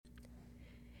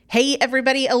Hey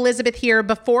everybody, Elizabeth here.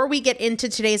 Before we get into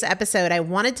today's episode, I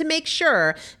wanted to make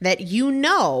sure that you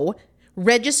know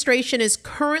registration is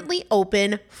currently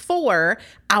open for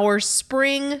our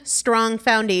Spring Strong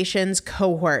Foundations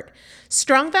cohort.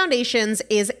 Strong Foundations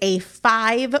is a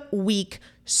 5-week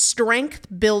strength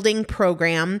building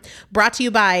program brought to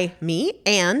you by me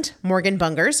and Morgan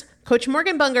Bungers. Coach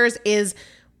Morgan Bungers is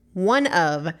one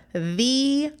of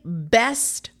the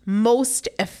best, most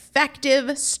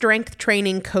effective strength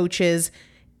training coaches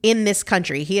in this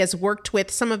country. He has worked with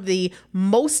some of the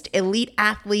most elite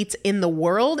athletes in the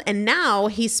world, and now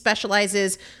he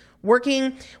specializes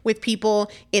working with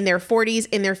people in their 40s,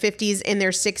 in their 50s, in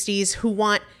their 60s who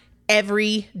want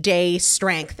everyday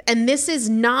strength. And this is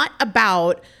not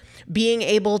about being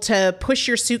able to push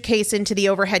your suitcase into the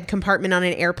overhead compartment on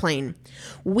an airplane.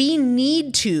 We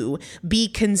need to be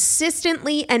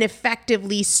consistently and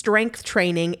effectively strength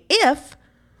training if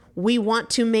we want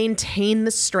to maintain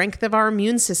the strength of our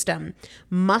immune system.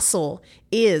 Muscle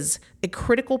is a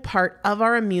critical part of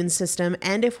our immune system,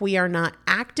 and if we are not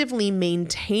actively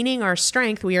maintaining our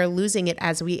strength, we are losing it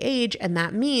as we age, and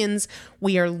that means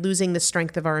we are losing the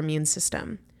strength of our immune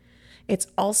system. It's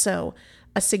also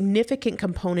a significant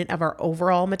component of our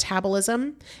overall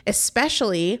metabolism,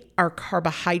 especially our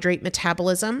carbohydrate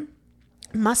metabolism.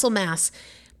 Muscle mass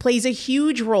plays a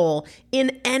huge role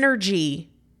in energy,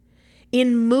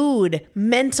 in mood,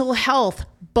 mental health,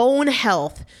 bone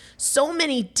health, so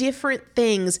many different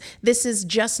things. This is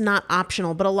just not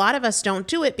optional, but a lot of us don't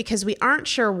do it because we aren't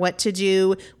sure what to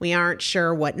do. We aren't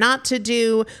sure what not to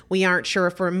do. We aren't sure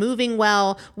if we're moving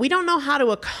well. We don't know how to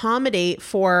accommodate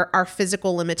for our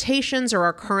physical limitations or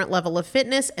our current level of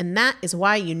fitness, and that is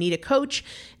why you need a coach,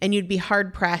 and you'd be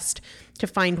hard-pressed to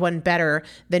find one better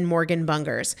than Morgan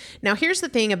Bungers. Now, here's the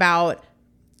thing about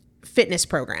fitness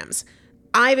programs.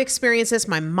 I've experienced this.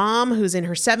 My mom, who's in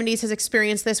her 70s, has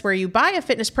experienced this, where you buy a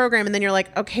fitness program and then you're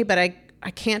like, okay, but I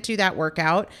can't do that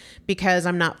workout because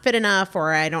I'm not fit enough,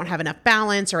 or I don't have enough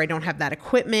balance, or I don't have that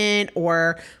equipment,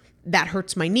 or that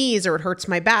hurts my knees, or it hurts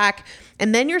my back.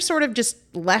 And then you're sort of just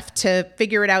left to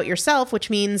figure it out yourself, which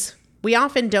means we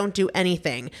often don't do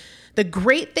anything. The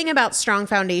great thing about Strong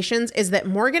Foundations is that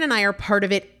Morgan and I are part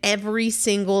of it every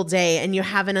single day, and you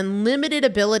have an unlimited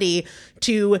ability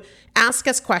to ask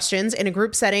us questions in a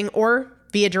group setting or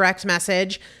via direct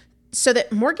message so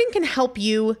that Morgan can help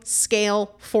you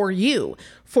scale for you,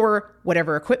 for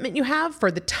whatever equipment you have, for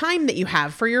the time that you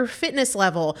have, for your fitness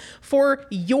level, for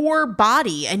your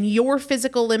body and your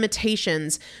physical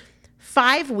limitations.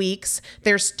 5 weeks,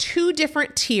 there's 2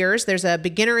 different tiers. There's a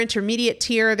beginner intermediate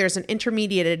tier. There's an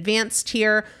intermediate advanced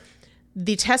tier.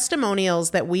 The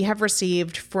testimonials that we have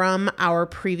received from our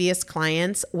previous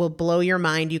clients will blow your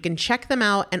mind. You can check them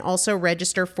out and also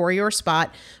register for your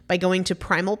spot by going to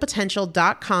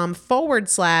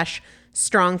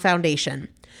primalpotential.com/strong foundation.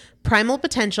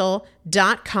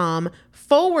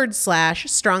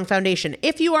 primalpotential.com/strong foundation.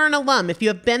 If you are an alum, if you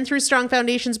have been through Strong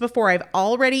Foundations before, I've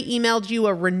already emailed you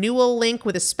a renewal link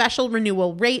with a special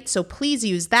renewal rate, so please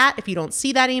use that. If you don't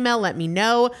see that email, let me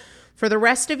know. For the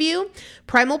rest of you,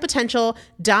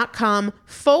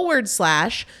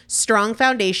 primalpotential.com/strong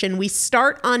foundation. We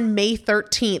start on May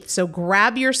 13th, so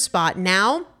grab your spot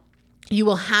now. You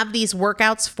will have these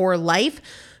workouts for life.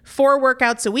 4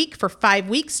 workouts a week for 5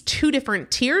 weeks, 2 different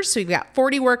tiers. So you've got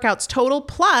 40 workouts total.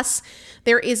 Plus,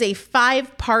 there is a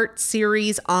 5-part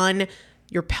series on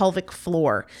your pelvic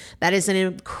floor. That is an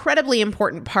incredibly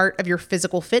important part of your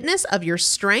physical fitness, of your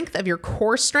strength, of your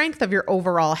core strength, of your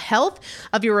overall health,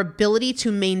 of your ability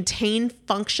to maintain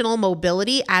functional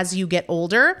mobility as you get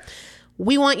older.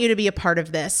 We want you to be a part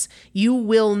of this. You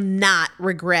will not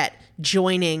regret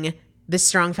joining the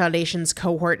Strong Foundations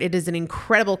cohort. It is an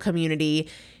incredible community.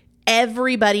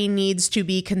 Everybody needs to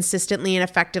be consistently and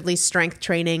effectively strength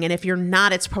training. And if you're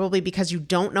not, it's probably because you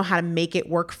don't know how to make it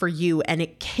work for you. And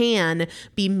it can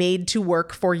be made to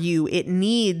work for you. It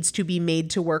needs to be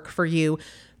made to work for you.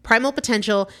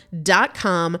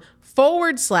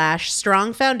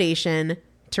 primalpotential.com/strong foundation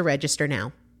to register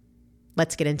now.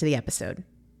 Let's get into the episode.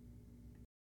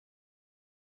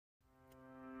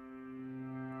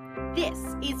 This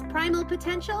is Primal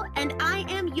Potential, and I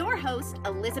am your host,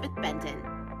 Elizabeth Benton.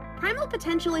 Primal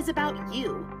Potential is about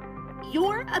you.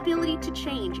 Your ability to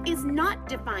change is not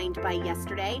defined by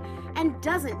yesterday and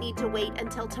doesn't need to wait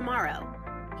until tomorrow.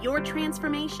 Your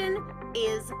transformation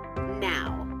is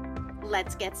now.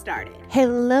 Let's get started.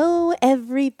 Hello,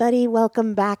 everybody.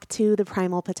 Welcome back to the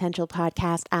Primal Potential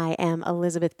Podcast. I am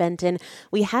Elizabeth Benton.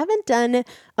 We haven't done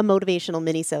a motivational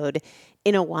minisode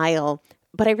in a while,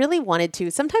 but I really wanted to.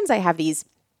 Sometimes I have these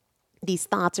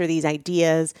thoughts or these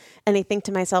ideas, and I think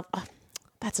to myself,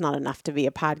 that's not enough to be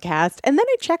a podcast. And then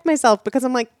I check myself because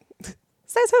I'm like,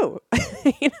 says who?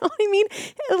 You know what I mean?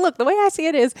 Look, the way I see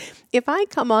it is if I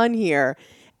come on here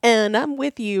and I'm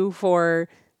with you for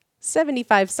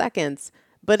 75 seconds,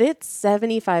 but it's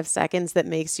 75 seconds that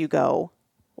makes you go,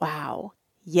 wow,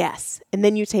 yes. And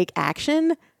then you take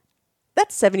action.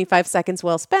 That's 75 seconds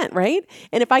well spent, right?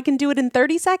 And if I can do it in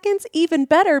 30 seconds, even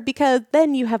better, because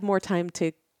then you have more time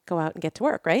to go out and get to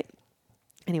work, right?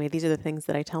 Anyway, these are the things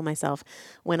that I tell myself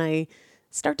when I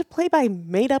start to play by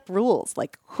made up rules.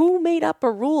 Like, who made up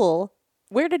a rule?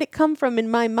 Where did it come from in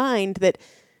my mind that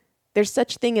there's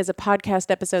such thing as a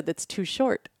podcast episode that's too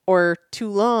short or too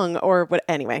long or what?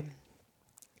 Anyway,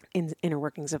 in inner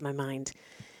workings of my mind.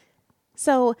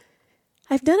 So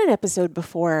I've done an episode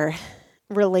before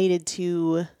related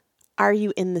to, are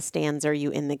you in the stands? Are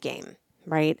you in the game,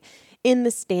 right? In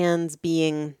the stands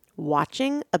being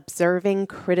watching, observing,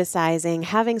 criticizing,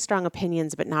 having strong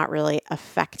opinions, but not really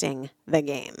affecting the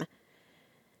game.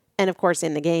 And of course,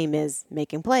 in the game is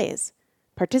making plays,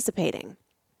 participating.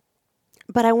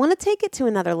 But I want to take it to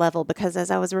another level because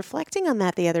as I was reflecting on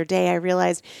that the other day, I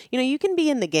realized, you can be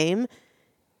in the game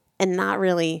and not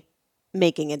really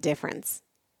making a difference.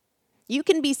 You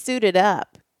can be suited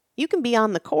up. You can be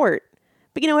on the court.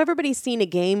 But, everybody's seen a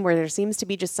game where there seems to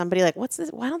be just somebody like, what's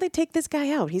this? Why don't they take this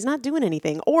guy out? He's not doing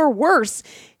anything. Or worse,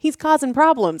 he's causing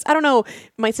problems. I don't know.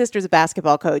 My sister's a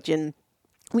basketball coach, and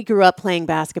we grew up playing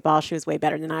basketball. She was way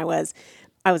better than I was.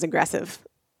 I was aggressive.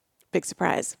 Big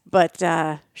surprise. But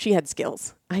she had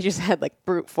skills. I just had like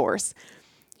brute force.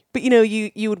 But,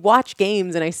 you would watch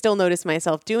games, and I still notice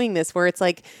myself doing this where it's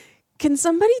like, can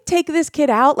somebody take this kid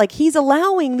out? Like, he's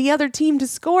allowing the other team to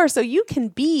score. So you can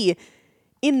be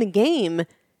in the game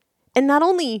and not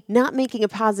only not making a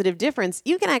positive difference,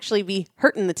 you can actually be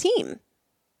hurting the team.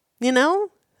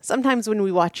 Sometimes when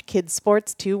we watch kids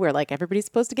sports too, where like everybody's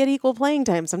supposed to get equal playing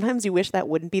time, sometimes you wish that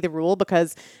wouldn't be the rule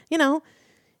because, you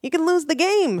can lose the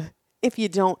game if you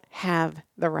don't have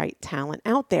the right talent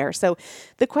out there. So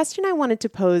the question I wanted to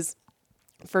pose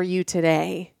for you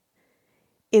today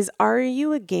is, are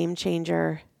you a game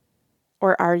changer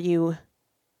or are you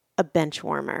a bench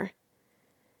warmer?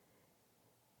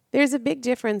 There's a big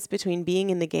difference between being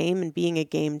in the game and being a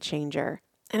game changer.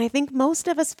 And I think most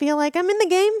of us feel like, I'm in the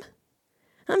game.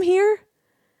 I'm here.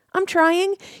 I'm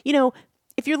trying.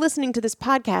 If you're listening to this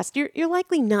podcast, you're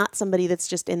likely not somebody that's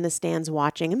just in the stands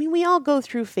watching. I mean, we all go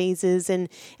through phases and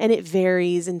it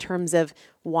varies in terms of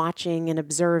watching and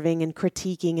observing and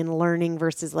critiquing and learning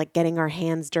versus like getting our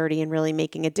hands dirty and really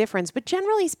making a difference. But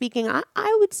generally speaking,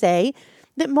 I would say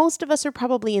that most of us are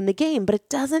probably in the game, but it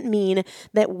doesn't mean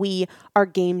that we are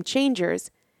game changers.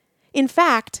 In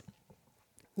fact,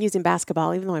 using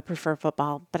basketball, even though I prefer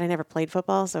football, but I never played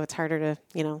football, so it's harder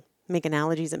to, make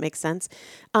analogies that make sense.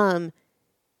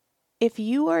 If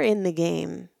you are in the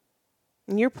game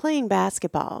and you're playing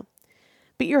basketball,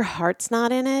 but your heart's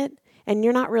not in it and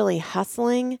you're not really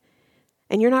hustling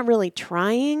and you're not really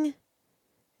trying,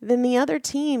 then the other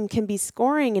team can be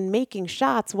scoring and making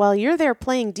shots while you're there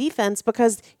playing defense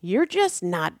because you're just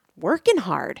not working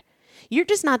hard. You're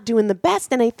just not doing the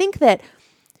best. And I think that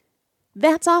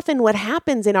that's often what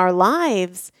happens in our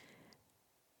lives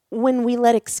when we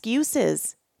let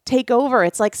excuses take over.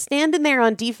 It's like standing there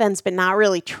on defense, but not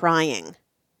really trying.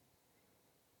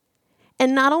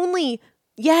 And not only,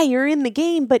 you're in the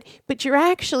game, but you're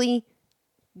actually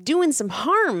doing some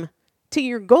harm to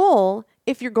your goal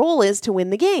if your goal is to win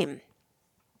the game.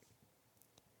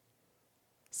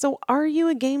 So are you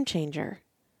a game changer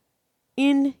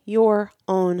in your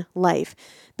own life?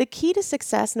 The key to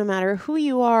success, no matter who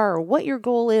you are or what your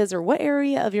goal is or what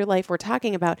area of your life we're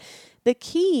talking about, the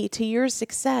key to your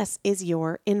success is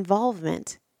your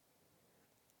involvement.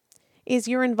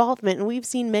 And we've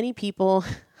seen many people,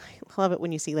 I love it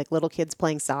when you see like little kids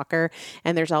playing soccer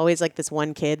and there's always like this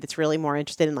one kid that's really more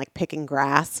interested in like picking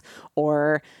grass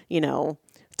or,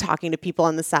 talking to people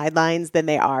on the sidelines than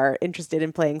they are interested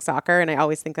in playing soccer. And I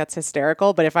always think that's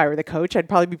hysterical. But if I were the coach, I'd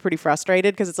probably be pretty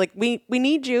frustrated because it's like, we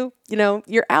need you,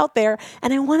 you're out there.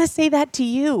 And I want to say that to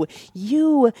you.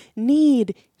 You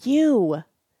need you.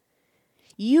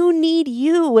 You need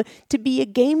you to be a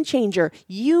game changer.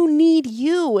 You need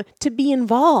you to be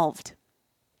involved.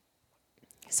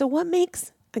 So what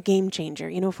makes a game changer?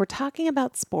 If we're talking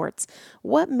about sports,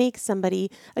 what makes somebody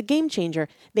a game changer?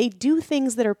 They do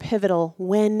things that are pivotal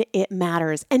when it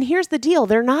matters. And here's the deal.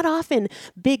 They're not often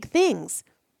big things.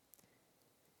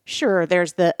 Sure,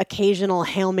 there's the occasional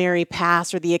Hail Mary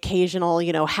pass or the occasional,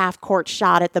 half-court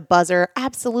shot at the buzzer.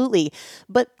 Absolutely.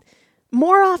 But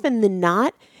more often than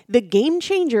not, The game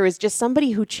changer is just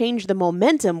somebody who changed the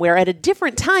momentum, where at a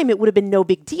different time, it would have been no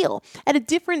big deal. At a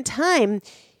different time,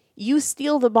 you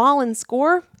steal the ball and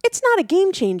score, it's not a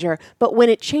game changer. But when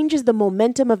it changes the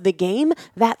momentum of the game,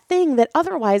 that thing that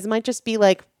otherwise might just be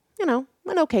like,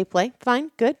 an okay play,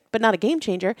 fine, good, but not a game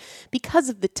changer. Because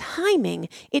of the timing,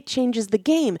 it changes the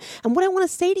game. And what I want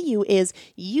to say to you is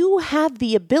you have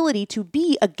the ability to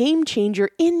be a game changer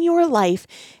in your life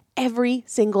every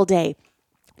single day.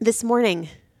 This morning,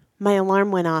 my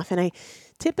alarm went off, and I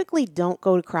typically don't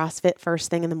go to CrossFit first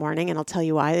thing in the morning, and I'll tell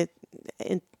you why.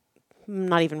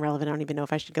 Not even relevant. I don't even know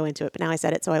if I should go into it, but now I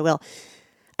said it, so I will.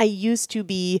 I used to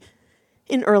be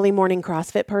an early morning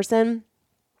CrossFit person.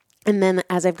 And then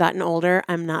as I've gotten older,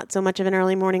 I'm not so much of an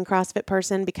early morning CrossFit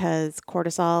person because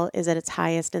cortisol is at its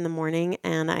highest in the morning.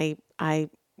 And I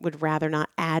would rather not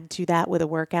add to that with a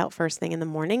workout first thing in the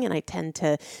morning. And I tend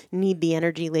to need the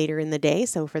energy later in the day.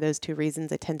 So for those two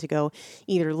reasons, I tend to go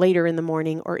either later in the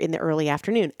morning or in the early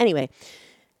afternoon. Anyway,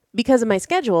 because of my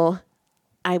schedule,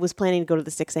 I was planning to go to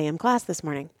the 6 a.m. class this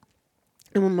morning.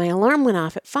 And when my alarm went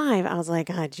off at 5, I was like,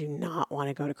 I do not want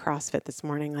to go to CrossFit this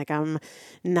morning. Like, I'm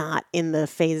not in the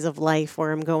phase of life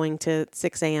where I'm going to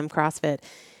 6 a.m. CrossFit.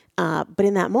 But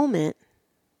in that moment,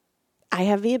 I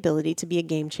have the ability to be a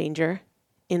game changer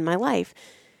in my life.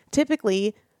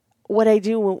 Typically, what I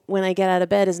do when I get out of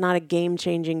bed is not a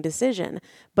game-changing decision.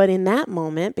 But in that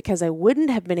moment, because I wouldn't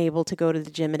have been able to go to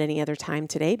the gym at any other time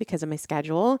today because of my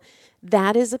schedule,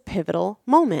 that is a pivotal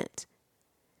moment.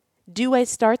 Do I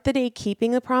start the day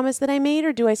keeping the promise that I made,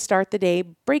 or do I start the day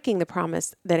breaking the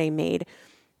promise that I made?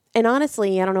 And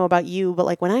honestly, I don't know about you, but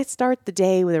like when I start the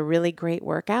day with a really great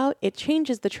workout, it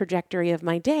changes the trajectory of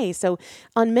my day. So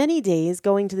on many days,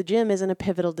 going to the gym isn't a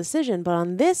pivotal decision, but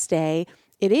on this day,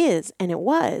 it is, and it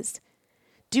was.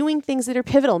 Doing things that are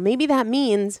pivotal. Maybe that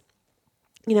means,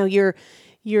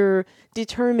 you're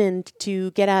determined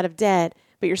to get out of debt,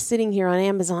 but you're sitting here on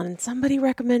Amazon and somebody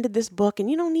recommended this book and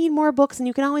you don't need more books and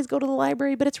you can always go to the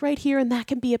library, but it's right here. And that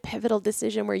can be a pivotal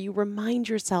decision where you remind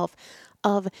yourself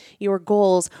of your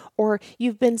goals, or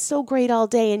you've been so great all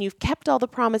day and you've kept all the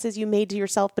promises you made to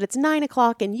yourself, but it's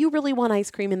 9:00 and you really want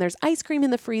ice cream and there's ice cream in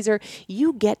the freezer.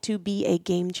 You get to be a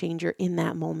game changer in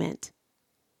that moment.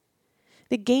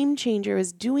 The game changer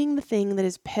is doing the thing that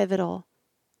is pivotal,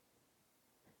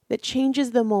 that changes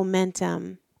the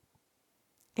momentum.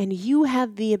 And you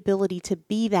have the ability to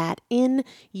be that in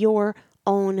your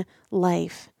own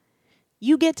life.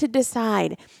 You get to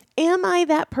decide, am I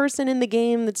that person in the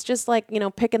game that's just like,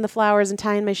 picking the flowers and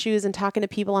tying my shoes and talking to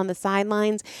people on the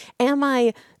sidelines? Am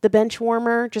I the bench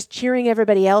warmer, just cheering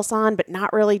everybody else on, but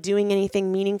not really doing anything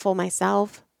meaningful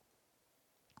myself?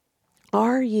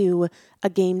 Are you a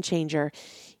game changer?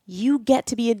 You get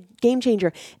to be a game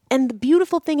changer. And the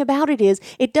beautiful thing about it is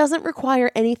it doesn't require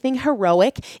anything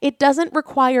heroic. It doesn't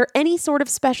require any sort of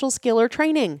special skill or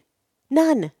training.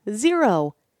 None.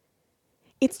 Zero.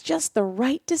 It's just the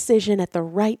right decision at the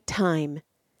right time.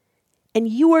 And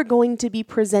you are going to be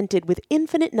presented with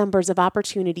infinite numbers of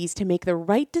opportunities to make the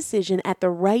right decision at the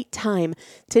right time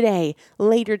today,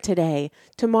 later today,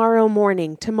 tomorrow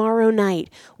morning, tomorrow night.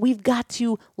 We've got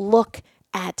to look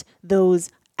at those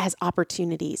as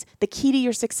opportunities. The key to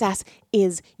your success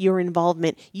is your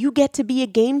involvement. You get to be a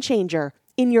game changer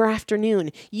in your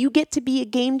afternoon. You get to be a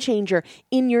game changer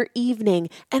in your evening.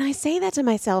 And I say that to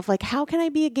myself, like, how can I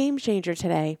be a game changer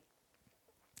today?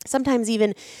 Sometimes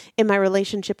even in my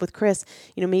relationship with Chris,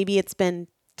 maybe it's been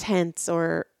tense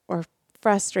or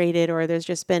frustrated, or there's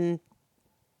just been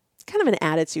kind of an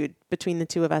attitude between the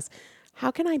two of us.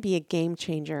 How can I be a game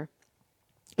changer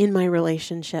in my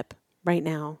relationship right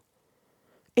now?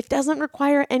 It doesn't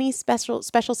require any special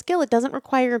skill. It doesn't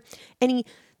require any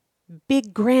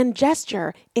big grand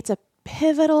gesture. It's a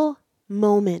pivotal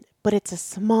moment, but it's a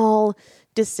small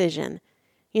decision.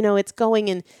 It's going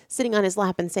and sitting on his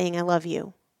lap and saying, I love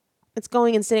you. It's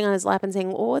going and sitting on his lap and saying,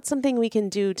 well, what's something we can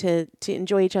do to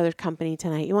enjoy each other's company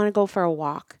tonight? You want to go for a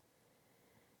walk?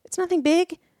 It's nothing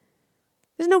big.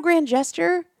 There's no grand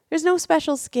gesture. There's no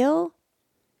special skill.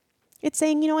 It's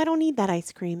saying, I don't need that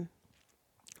ice cream.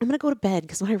 I'm going to go to bed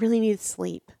because what I really need is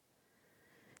sleep.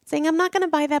 Saying, I'm not going to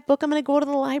buy that book. I'm going to go to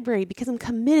the library because I'm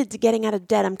committed to getting out of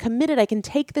debt. I'm committed. I can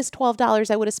take this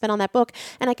 $12 I would have spent on that book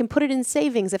and I can put it in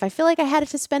savings. If I feel like I had it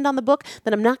to spend on the book,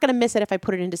 then I'm not going to miss it if I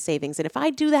put it into savings. And if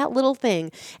I do that little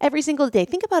thing every single day,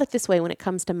 think about it this way when it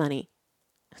comes to money.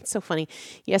 It's so funny.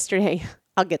 Yesterday,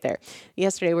 I'll get there.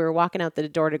 Yesterday, we were walking out the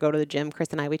door to go to the gym. Chris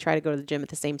and I, we try to go to the gym at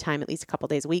the same time, at least a couple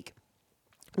days a week.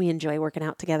 We enjoy working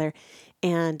out together.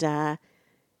 And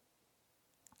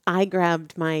I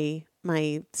grabbed my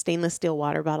my stainless steel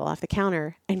water bottle off the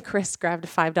counter, and Chris grabbed a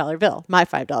 $5 bill, my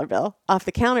 $5 bill off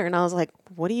the counter. And I was like,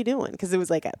 what are you doing? Because it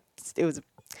was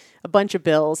a bunch of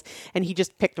bills, and he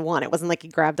just picked one. It wasn't like he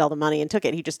grabbed all the money and took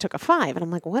it. He just took a 5. And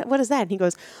I'm like, what is that? And he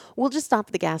goes, we'll just stop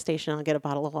at the gas station. I'll get a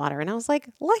bottle of water. And I was like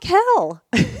hell.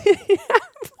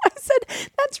 I said,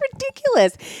 that's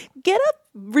ridiculous. Get a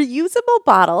reusable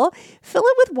bottle, fill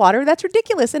it with water. That's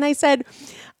ridiculous. And I said,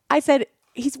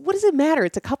 what does it matter?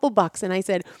 It's a couple bucks. And I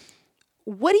said,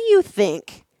 what do you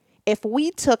think if we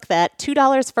took that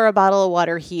 $2 for a bottle of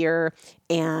water here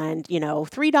and,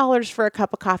 $3 for a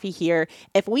cup of coffee here,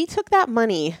 if we took that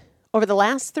money over the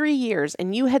last 3 years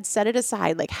and you had set it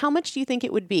aside, like how much do you think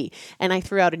it would be? And I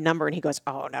threw out a number and he goes,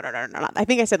 oh, no. I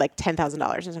think I said like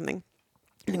 $10,000 or something.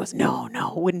 And he goes, no,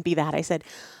 it wouldn't be that. I said,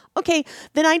 okay,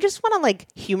 then I just want to like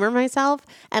humor myself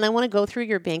and I want to go through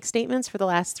your bank statements for the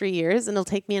last 3 years and it'll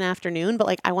take me an afternoon, but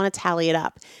like I want to tally it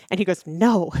up. And he goes,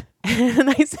 no.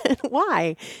 And I said,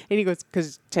 why? And he goes,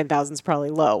 because 10,000 is probably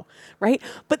low, right?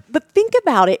 But think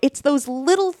about it. It's those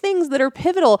little things that are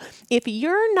pivotal. If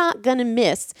you're not going to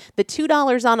miss the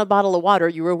 $2 on a bottle of water,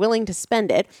 you were willing to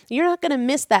spend it. You're not going to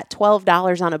miss that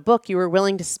 $12 on a book, you were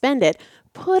willing to spend it.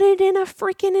 Put it in a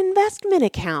freaking investment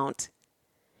account.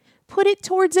 Put it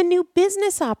towards a new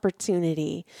business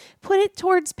opportunity. Put it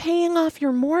towards paying off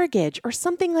your mortgage or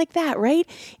something like that, right?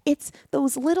 It's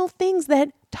those little things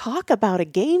that talk about a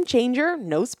game changer.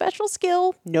 No special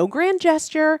skill, no grand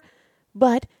gesture,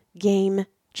 but game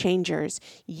changers.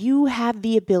 You have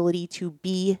the ability to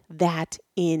be that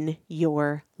in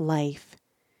your life.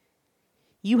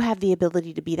 You have the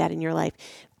ability to be that in your life.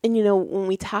 And when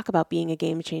we talk about being a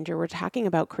game changer, we're talking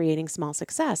about creating small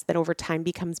success that over time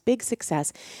becomes big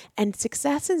success. And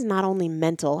success is not only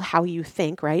mental, how you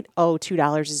think, right? Oh,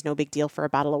 $2 is no big deal for a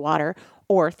bottle of water,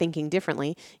 or thinking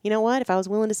differently. You know what? If I was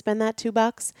willing to spend that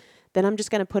 $2, then I'm just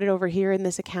going to put it over here in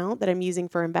this account that I'm using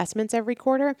for investments every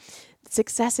quarter.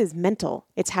 Success is mental.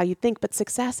 It's how you think, but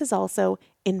success is also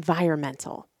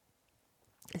environmental.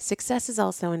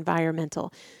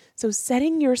 So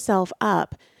setting yourself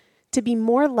up to be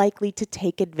more likely to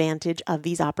take advantage of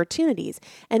these opportunities.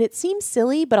 And it seems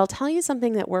silly, but I'll tell you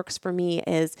something that works for me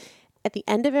is at the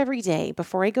end of every day,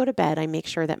 before I go to bed, I make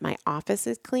sure that my office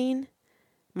is clean,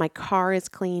 my car is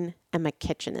clean, and my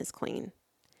kitchen is clean.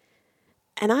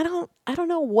 And I don't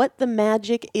know what the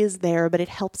magic is there, but it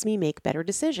helps me make better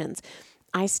decisions.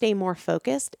 I stay more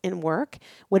focused in work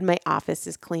when my office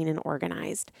is clean and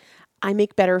organized. I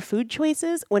make better food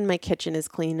choices when my kitchen is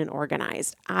clean and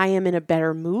organized. I am in a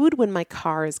better mood when my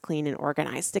car is clean and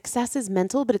organized. Success is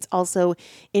mental, but it's also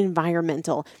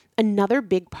environmental. Another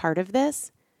big part of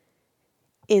this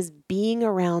is being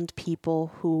around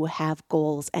people who have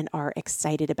goals and are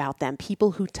excited about them,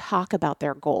 people who talk about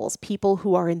their goals, people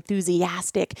who are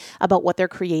enthusiastic about what they're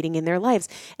creating in their lives.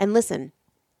 And listen,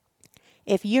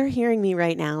 if you're hearing me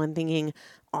right now and thinking,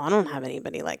 oh, I don't have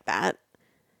anybody like that,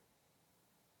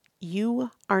 you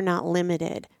are not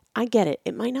limited. I get it.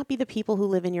 It might not be the people who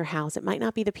live in your house. It might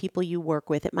not be the people you work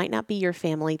with. It might not be your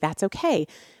family. That's okay.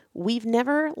 We've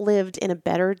never lived in a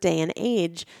better day and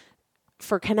age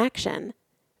for connection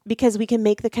because we can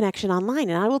make the connection online.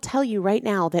 And I will tell you right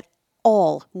now that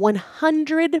all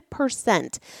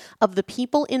 100% of the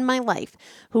people in my life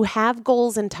who have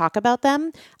goals and talk about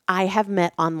them, I have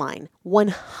met online.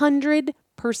 100%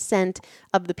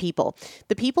 of the people.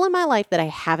 The people in my life that I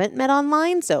haven't met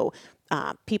online, so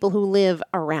people who live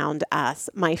around us,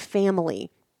 my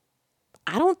family,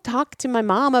 I don't talk to my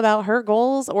mom about her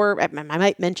goals, or I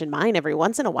might mention mine every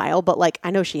once in a while, but like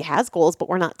I know she has goals, but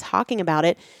we're not talking about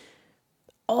it.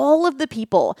 All of the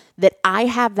people that I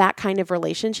have that kind of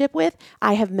relationship with,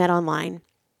 I have met online.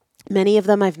 Many of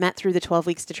them I've met through the 12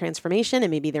 Weeks to Transformation, and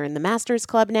maybe they're in the Masters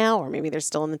Club now, or maybe they're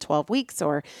still in the 12 weeks,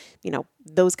 or,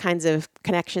 those kinds of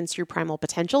connections through Primal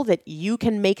Potential that you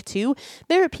can make too.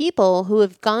 There are people who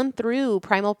have gone through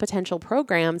Primal Potential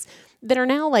programs that are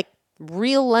now like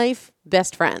real life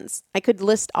best friends. I could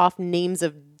list off names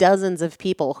of dozens of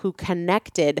people who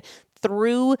connected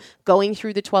through going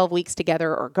through the 12 weeks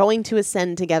together or going to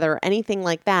Ascend together or anything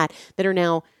like that are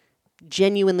now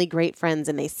genuinely great friends,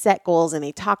 and they set goals and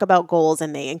they talk about goals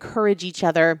and they encourage each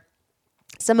other.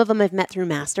 Some of them I've met through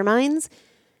masterminds,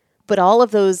 but all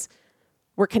of those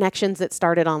were connections that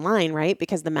started online, right?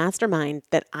 Because the mastermind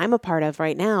that I'm a part of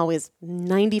right now is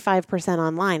 95%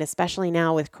 online, especially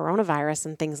now with coronavirus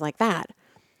and things like that.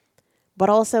 But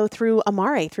also through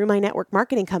Amare, through my network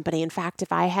marketing company. In fact,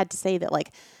 if I had to say that,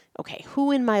 like, okay,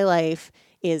 who in my life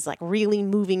is like really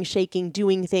moving, shaking,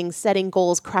 doing things, setting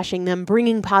goals, crushing them,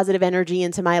 bringing positive energy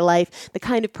into my life, the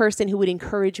kind of person who would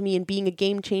encourage me in being a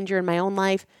game changer in my own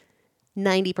life,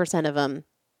 90% of them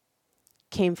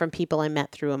came from people I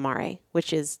met through Amare,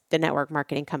 which is the network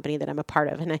marketing company that I'm a part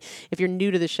of. And if you're new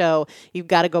to the show, you've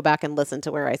got to go back and listen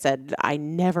to where I said I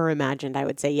never imagined I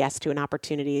would say yes to an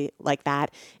opportunity like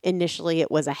that. Initially,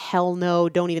 it was a hell no,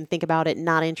 don't even think about it,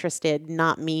 not interested,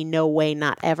 not me, no way,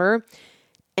 not ever.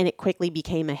 And it quickly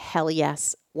became a hell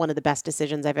yes, one of the best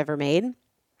decisions I've ever made.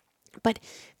 But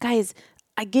guys,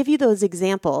 I give you those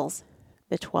examples,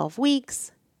 the 12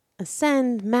 weeks,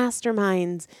 Ascend,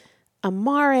 Masterminds,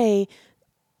 Amare,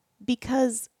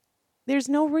 because there's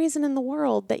no reason in the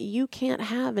world that you can't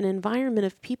have an environment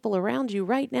of people around you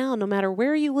right now, no matter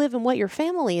where you live and what your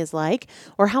family is like,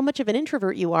 or how much of an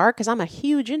introvert you are, because I'm a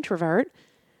huge introvert.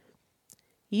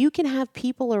 You can have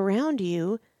people around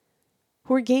you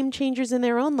who are game changers in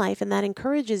their own life, and that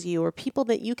encourages you, or people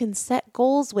that you can set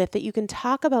goals with, that you can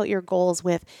talk about your goals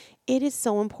with. It is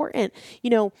so important. You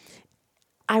know,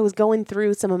 I was going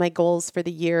through some of my goals for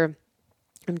the year.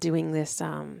 I'm doing this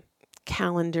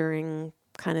calendaring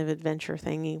kind of adventure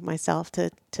thingy myself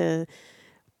to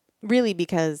really,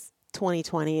 because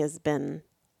 2020 has been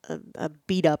a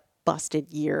beat up,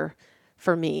 busted year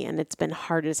for me, and it's been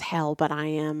hard as hell, but I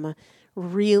am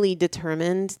really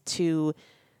determined to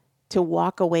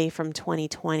walk away from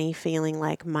 2020 feeling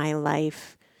like my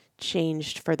life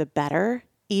changed for the better,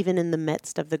 even in the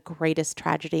midst of the greatest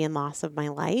tragedy and loss of my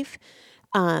life.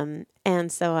 And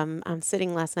so I'm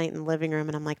sitting last night in the living room,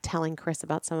 and I'm like telling Chris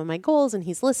about some of my goals, and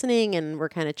he's listening, and we're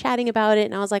kind of chatting about it.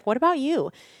 And I was like, what about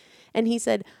you? And he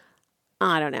said,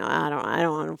 I don't know. I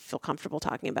don't feel comfortable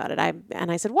talking about it.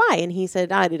 And I said, why? And he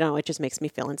said, I don't know. It just makes me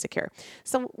feel insecure.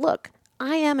 So look,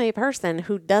 I am a person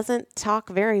who doesn't talk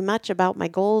very much about my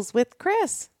goals with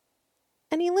Chris,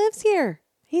 and he lives here.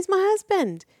 He's my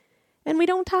husband, and we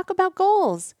don't talk about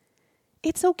goals.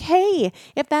 It's okay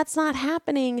if that's not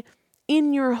happening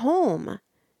in your home.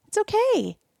 It's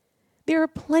okay. There are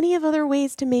plenty of other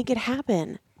ways to make it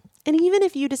happen. And even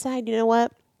if you decide, you know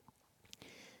what,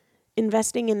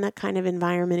 investing in that kind of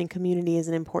environment and community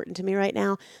isn't important to me right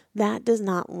now, that does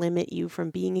not limit you from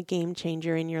being a game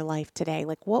changer in your life today.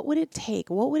 Like, what would it take?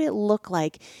 What would it look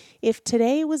like if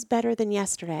today was better than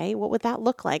yesterday? What would that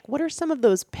look like? What are some of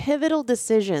those pivotal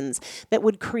decisions that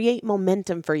would create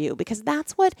momentum for you? Because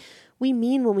that's what we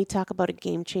mean when we talk about a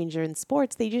game changer in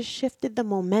sports. They just shifted the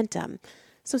momentum.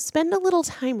 So spend a little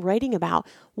time writing about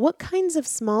what kinds of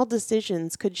small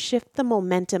decisions could shift the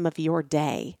momentum of your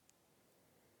day.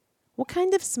 What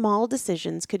kind of small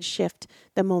decisions could shift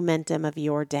the momentum of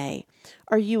your day?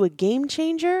 Are you a game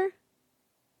changer,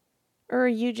 or are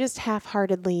you just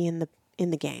half-heartedly in the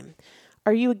game?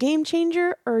 Are you a game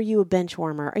changer, or are you a bench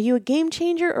warmer? Are you a game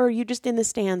changer, or are you just in the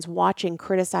stands watching,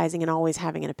 criticizing, and always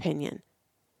having an opinion?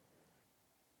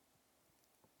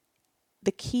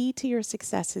 The key to your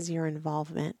success is your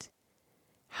involvement.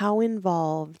 How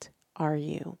involved are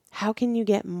you? How can you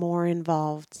get more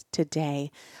involved today?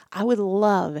 I would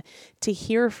love to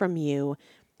hear from you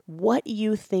what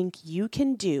you think you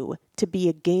can do to be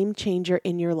a game changer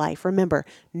in your life. Remember,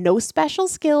 no special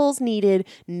skills needed,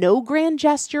 no grand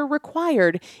gesture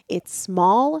required. It's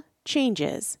small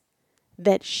changes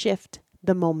that shift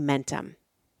the momentum.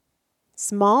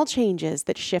 Small changes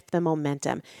that shift the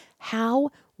momentum.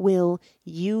 How will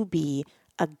you be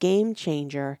a game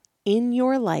changer in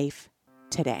your life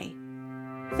today?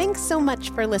 Thanks so much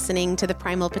for listening to the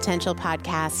Primal Potential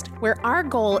Podcast, where our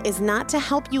goal is not to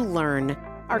help you learn.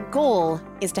 Our goal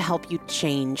is to help you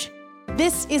change.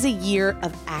 This is a year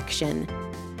of action.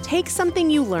 Take something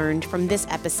you learned from this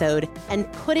episode and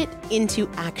put it into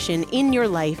action in your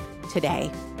life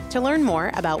today. To learn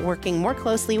more about working more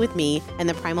closely with me and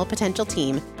the Primal Potential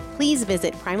team, please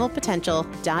visit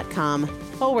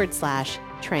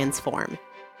primalpotential.com/transform.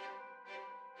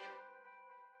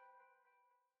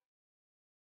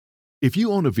 If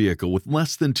you own a vehicle with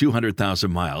less than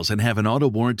 200,000 miles and have an auto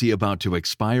warranty about to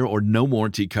expire or no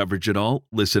warranty coverage at all,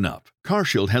 listen up.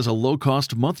 CarShield has a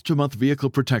low-cost month-to-month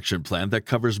vehicle protection plan that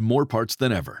covers more parts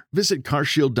than ever. Visit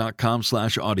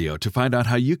carshield.com/audio to find out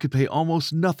how you could pay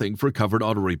almost nothing for covered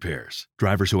auto repairs.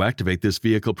 Drivers who activate this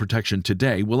vehicle protection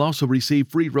today will also receive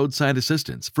free roadside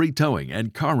assistance, free towing,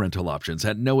 and car rental options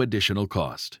at no additional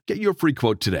cost. Get your free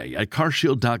quote today at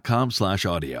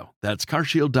carshield.com/audio. That's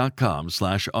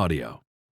carshield.com/audio.